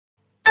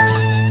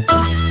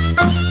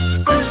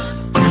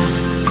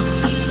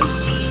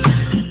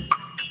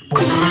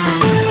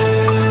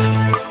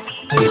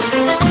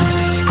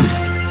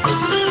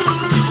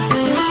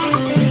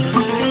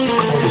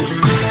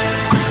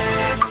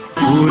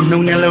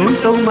လုံး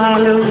သုံးပါ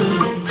လုံး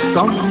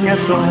ကောင်းမြတ်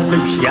စွာလှူ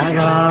ရှာက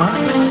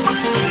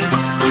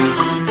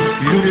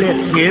လူလက်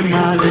ထဲ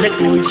မှာလက်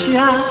ကို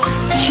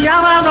ရှာ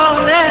ပါတော့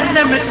လ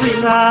က်မတွေ့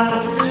ပါ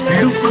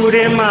လူကိုယ်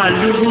ထဲမှာ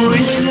လူကို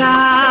ရှာ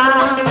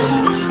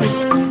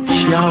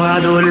ပါ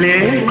တော့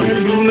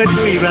လူမ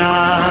တွေ့ပါ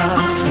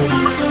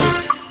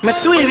မ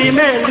တွေ့ပေ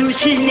မဲ့လူ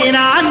ရှိနေ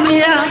တာနေ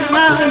ရာ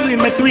မှာ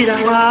မတွေ့တာ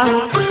ပါ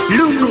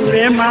လူကိုယ်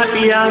ထဲမှာတ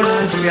ရား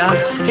ရှာ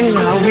အဲ့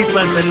ဒါဝိပ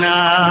ဿနာ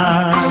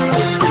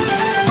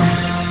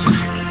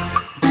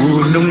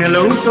ဘူးလုံးနှ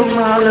လုံးသုံး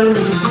ပါလုံး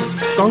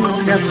ကောင်း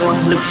မြတ်စွာ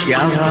လှူ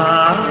ရှာပါ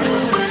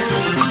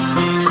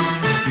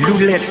လူ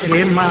လက်ထဲ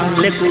မှာ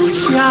လက်ကို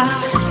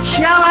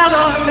ရှာပါ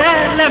တော့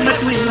လက်မ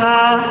တွေ့ပါ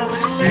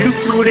လူ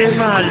ကိုယ်ထဲ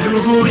မှာလူ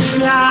ကို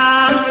ရှာ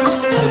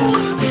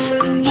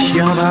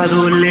ပါ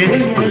တော့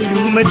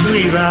လူမ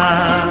တွေ့ပါ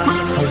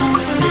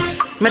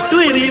မ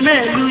တွေ့ပေ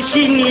မဲ့လူ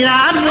ရှိနေတာ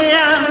နေ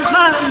ရာ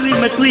မှာ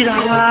မတွေ့တာ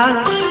ပါ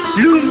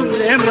လူ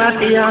ထဲမှာ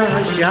တရား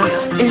ရှာ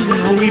အင်း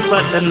ဝိပ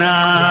ဿနာ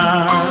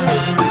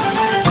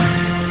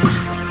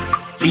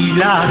ဒီ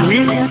လာရ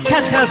င်းထ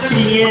ပ်ထပ်ပြ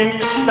င်း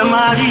သ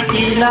မာဓိ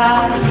ဒီလာ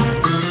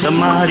သ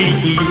မာဓိ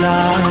ဒီလာ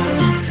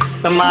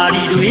သမာ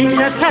ဓိတွင်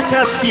ထပ်ထ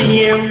ပ်ပြ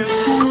င်း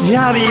ရ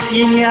ပြီပ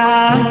ညာ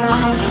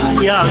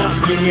ရ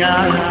ပြီပညာ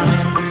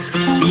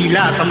ဒီ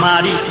လာသမာ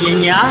ဓိပ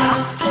ညာ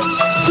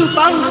သူ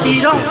ပေါင်းစီ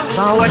တော့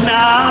ဘာဝ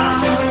နာ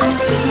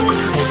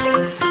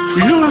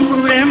လူမှု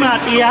ထဲမှာ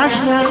တရား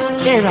ရှာ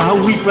အဲ့ဒါ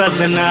ဝိပ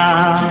ဿနာ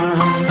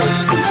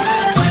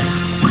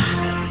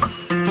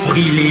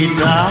ကိလေ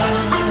သာ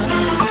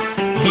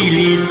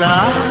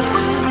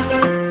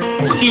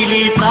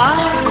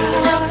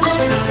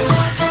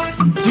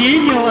ဒီ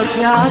ညော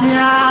ချာ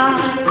များ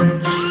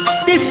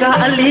တစ္ဆာ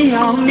အလင်း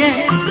ရောင်နဲ့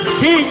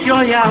သိ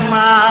ကြောရ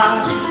မှာ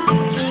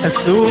အ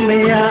စိုးမ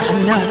ရအ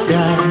နာတ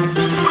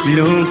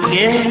လွန်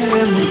ကဲ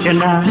မှုတ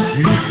နာ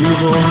လူကိုယ်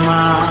ပေါ်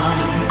မှာ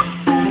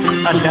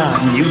အတ္တ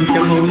မြူတ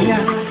မုံ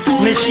များ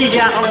မရှိကြ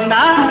အောင်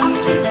သာ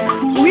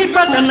ဝိပ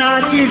ဿနာ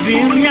ကြည့်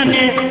ပြီးမြတ်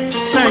နဲ့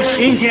ဆန့်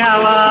ရှင်းကြ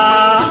ပါ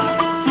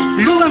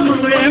လူမှု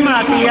တွေမှာ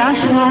တရား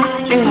ရှာ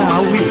အဲ့ဒါ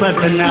ဝိပ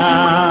ဿနာ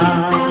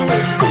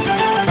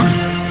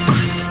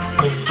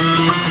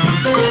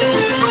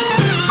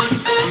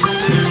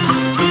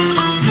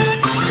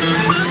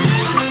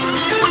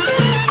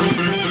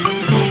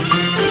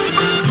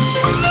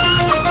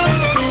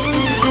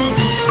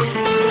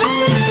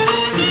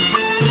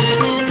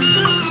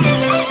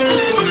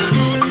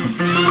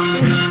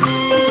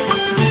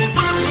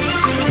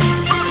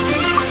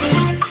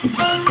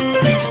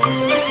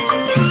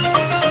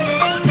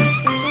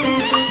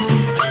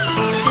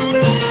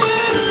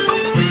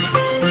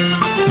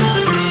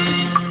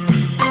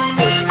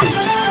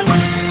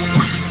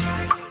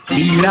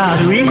လာ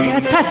တွင်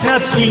ထပ်ထ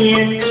ပ်ပြ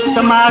င်းသ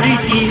မာဓိ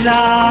ဒီ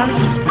လာ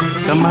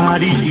သမာ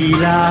ဓိဒီ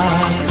လာ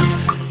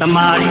သ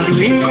မာဓိ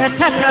တွင်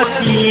ထပ်ထပ်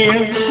ပြ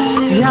င်း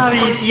ရ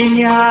ပြီပ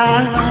ညာ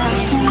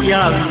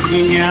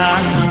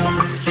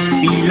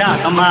ဒီလာ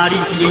သမာဓိ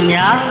ပ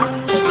ညာ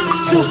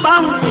သူပေါ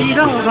င်းစီ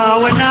တော့ဘာ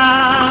ဝနာ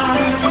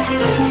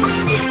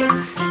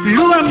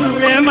လူမှု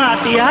ထဲမှာ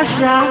တရား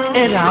ရှာ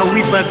အဲ့ဒါ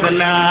ဝိပဿ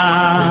နာ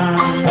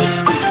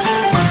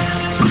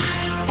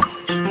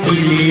ကိ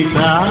လေ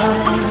သာ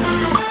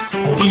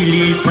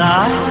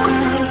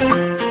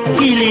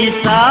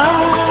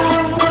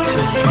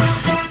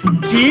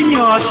ဒီ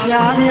ညော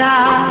ရှာ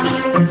များ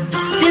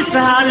သစ္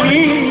စာ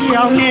လေး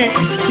ရောင်နဲ့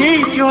သိ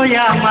ကြောရ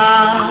မှာ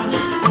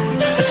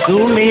အ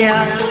စိုးမရ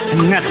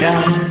ငတ်တာ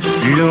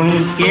လွန်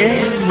ကဲ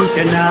မှုတ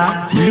နာ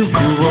လူ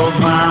ကိုယ်ပေါ်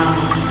မှာ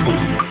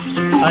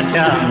အတ္တ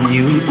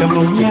မြူတ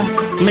မုံများ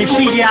မ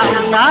ရှိကြ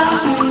ဘူးလား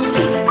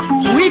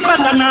ဝိပ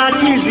ဿနာ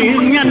ကြည့်စဉ်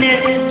မြတ်နဲ့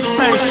ဆ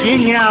က်ရှ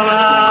င်းကြ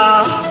ပါ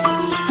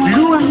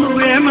လူမှု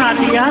ထဲမှာ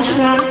တရား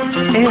ရှာ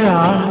အဲ့ဒါ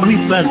ဝိ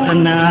ပဿ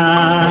နာ